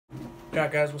Yeah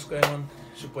guys, what's going on?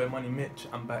 It's your boy Money Mitch.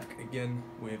 I'm back again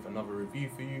with another review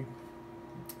for you.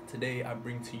 Today I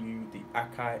bring to you the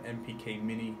Akai MPK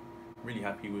Mini. Really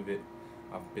happy with it.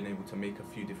 I've been able to make a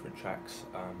few different tracks,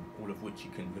 all of which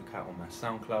you can look at on my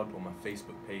SoundCloud or my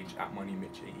Facebook page at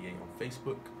MoneyMitch88 on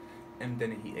Facebook,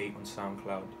 MDennehy8 on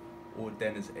SoundCloud, or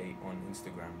Dennis8 on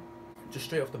Instagram. Just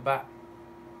straight off the bat,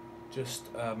 just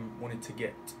wanted to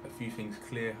get a few things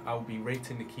clear. I'll be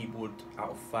rating the keyboard out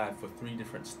of 5 for 3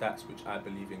 different stats which I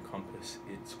believe encompass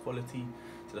its quality.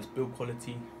 So that's build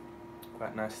quality,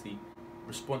 quite nicely,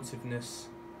 responsiveness,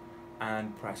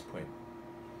 and price point.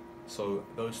 So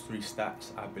those 3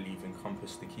 stats I believe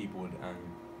encompass the keyboard and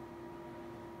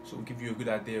sort of give you a good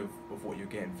idea of what you're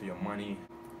getting for your money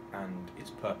and its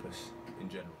purpose in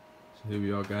general. So here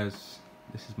we are guys,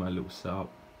 this is my little setup.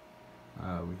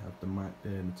 We have the mic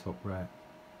there in the top right.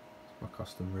 It's my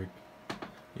custom rig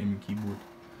gaming keyboard,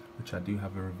 which I do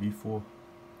have a review for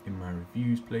in my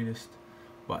reviews playlist.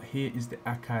 But here is the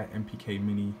Akai MPK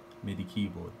Mini MIDI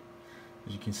keyboard.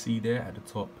 As you can see there at the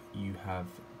top, you have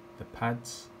the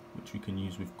pads, which we can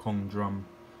use with Kong Drum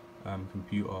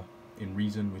computer in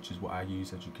Reason, which is what I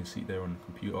use, as you can see there on the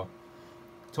computer.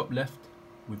 Top left,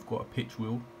 we've got a pitch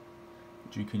wheel,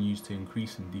 which you can use to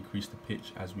increase and decrease the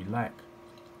pitch as we like.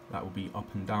 That will be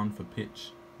up and down for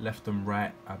pitch. Left and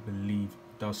right, I believe,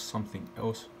 does something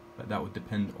else, but that would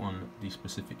depend on the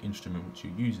specific instrument which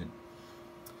you're using.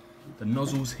 The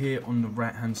nozzles here on the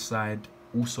right hand side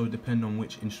also depend on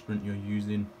which instrument you're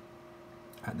using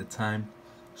at the time.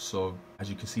 So as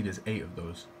you can see, there's 8 of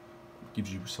those. It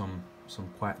gives you some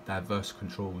quite diverse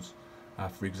controls.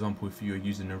 For example, if you're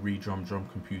using a drum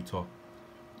computer,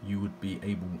 you would be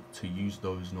able to use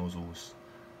those nozzles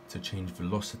to change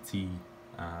velocity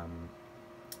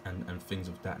and things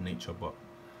of that nature, but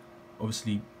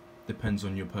obviously depends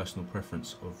on your personal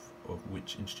preference of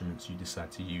which instruments you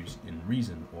decide to use in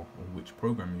Reason or which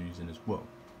program you're using as well.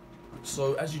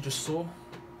 So as you just saw,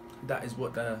 that is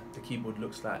what the keyboard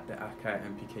looks like, the Akai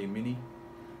MPK Mini.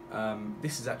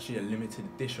 This is actually a limited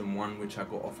edition one which I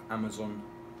got off Amazon.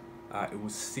 It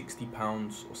was £60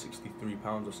 or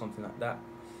 £63 or something like that.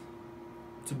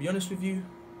 To be honest with you,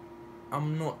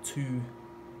 I'm not too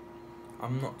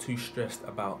stressed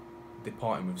about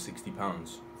departing with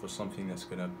 £60 for something that's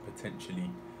going to potentially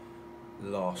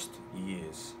last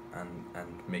years and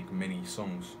make many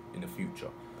songs in the future.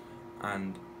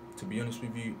 And to be honest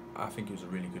with you, I think it was a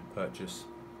really good purchase.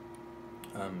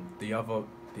 The other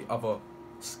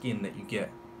skin that you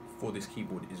get for this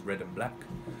keyboard is red and black.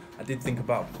 I did think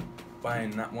about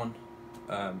buying that one,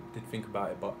 did think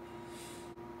about it,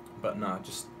 but nah,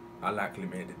 I like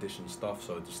limited edition stuff,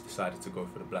 so I just decided to go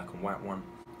for the black and white one.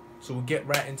 So we'll get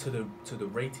right into the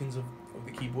ratings of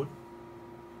the keyboard.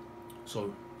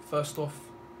 So first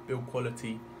off, build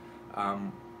quality.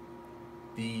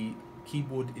 The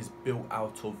keyboard is built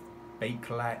out of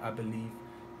Bakelite, I believe,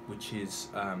 which is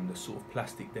the sort of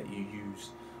plastic that you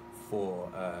use for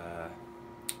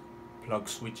plug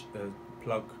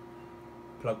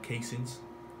casings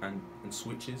and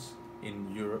switches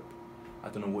in Europe. I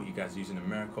don't know what you guys use in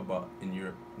America, but in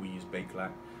Europe we use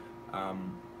Bakelite,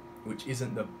 which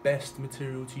isn't the best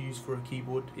material to use for a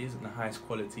keyboard. It isn't the highest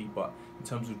quality, but in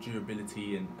terms of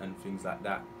durability and things like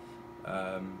that,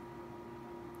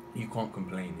 you can't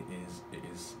complain. It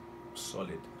is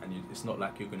solid, and it's not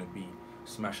like you're going to be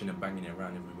smashing and banging it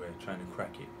around everywhere trying to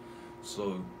crack it.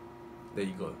 So there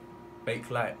you go,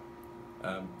 Bakelite.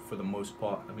 For the most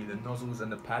part, I mean, the nozzles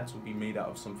and the pads will be made out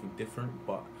of something different,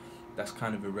 but that's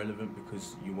kind of irrelevant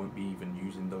because you won't be even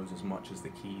using those as much as the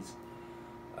keys.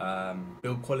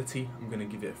 Build quality, I'm going to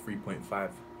give it a 3.5.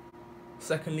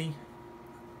 Secondly,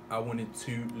 I wanted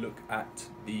to look at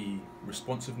the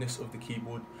responsiveness of the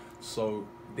keyboard. So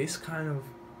this kind of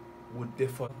would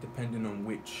differ depending on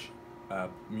which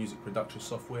music production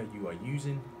software you are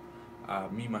using.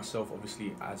 Me myself,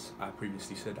 obviously, as I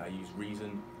previously said, I use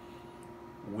Reason,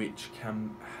 which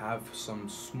can have some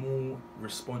small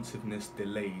responsiveness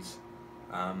delays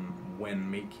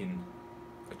when making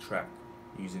a track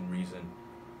using Reason.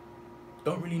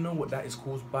 Don't really know what that is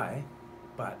caused by,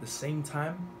 but at the same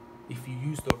time, if you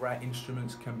use the right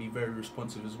instruments, can be very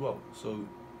responsive as well. So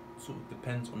it sort of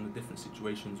depends on the different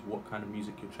situations, what kind of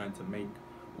music you're trying to make,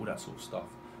 all that sort of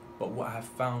stuff. But what I have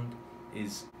found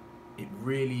is it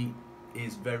really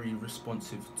is very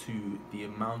responsive to the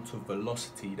amount of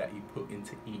velocity that you put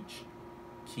into each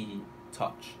key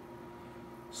touch.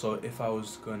 So if I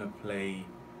was going to play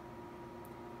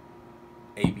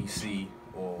ABC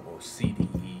or C, D,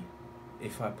 E,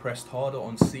 if I pressed harder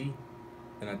on C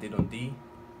than I did on D,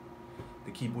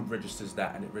 the keyboard registers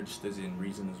that, and it registers in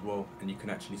reason as well, and you can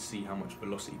actually see how much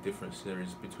velocity difference there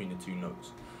is between the two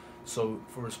notes. So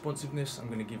for responsiveness, I'm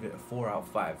going to give it a 4 out of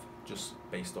 5, just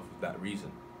based off of that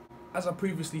reason. As I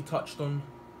previously touched on,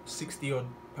 60 odd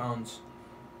pounds,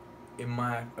 in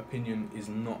my opinion, is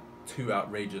not too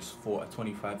outrageous for a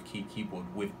 25 key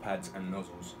keyboard with pads and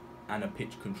nozzles and a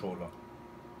pitch controller.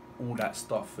 All that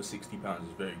stuff for 60 pounds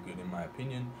is very good in my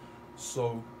opinion.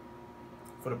 So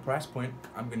for the price point,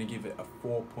 I'm going to give it a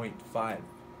 4.5.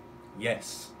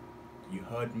 Yes, you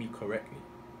heard me correctly.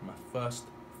 My first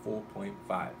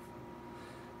 4.5.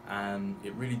 And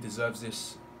it really deserves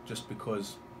this just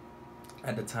because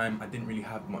at the time I didn't really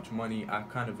have much money. I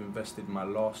kind of invested my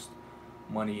last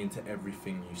money into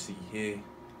everything you see here,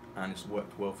 and it's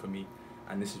worked well for me.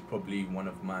 And this is probably one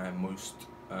of my most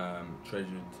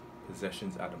treasured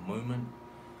possessions at the moment.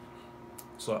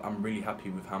 So I'm really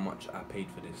happy with how much I paid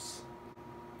for this.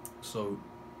 So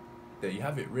there you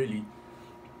have it, really.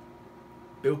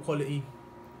 Build quality,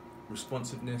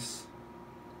 responsiveness,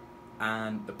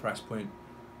 and the price point.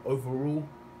 Overall,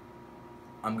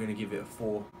 I'm going to give it a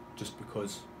 4, just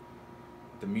because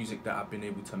the music that I've been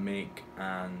able to make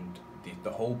and the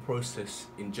whole process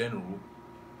in general,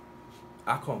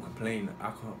 I can't complain.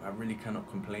 I really cannot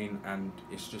complain, and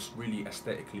it's just really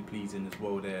aesthetically pleasing as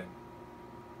well. There,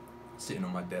 sitting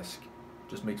on my desk,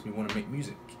 just makes me want to make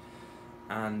music,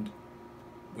 and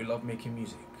we love making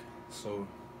music. So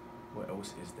what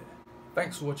else is there?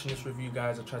 Thanks for watching this review,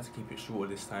 guys. I tried to keep it shorter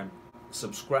this time.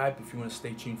 Subscribe if you want to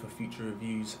stay tuned for future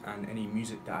reviews and any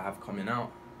music that I have coming out,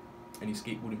 any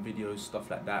skateboarding videos, stuff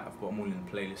like that. I've got them all in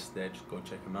the playlist there, just go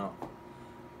check them out.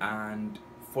 And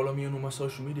follow me on all my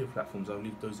social media platforms, I'll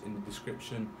leave those in the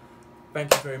description.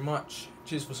 Thank you very much,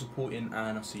 cheers for supporting,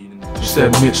 and I'll see you in the next video. She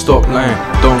said, Mitch, stop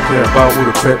lying, don't care about all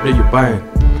the crap that you're buying.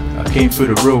 I came for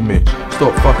the real Mitch,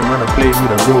 stop fucking around and play with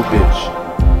a real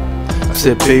bitch. I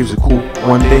said babes are cool,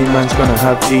 one day man's gonna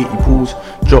have 80 pools.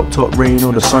 Drop top rain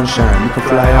or the sunshine, you can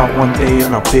fly out one day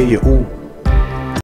and I'll pay you all.